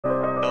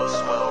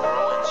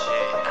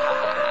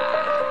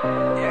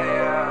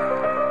Yeah.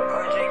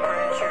 OG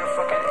Grinch, you're a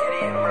fucking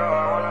idiot, bro.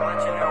 I wanna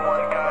let you know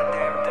one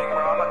goddamn thing,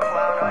 bro. I'm a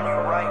clown on you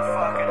right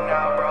fucking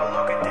now, bro.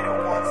 Loca did it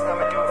once, and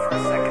I'ma do it for a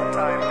second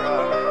time,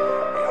 bro.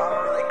 Yeah, I'm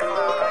a really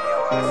clown on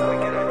your ass. Let me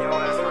get a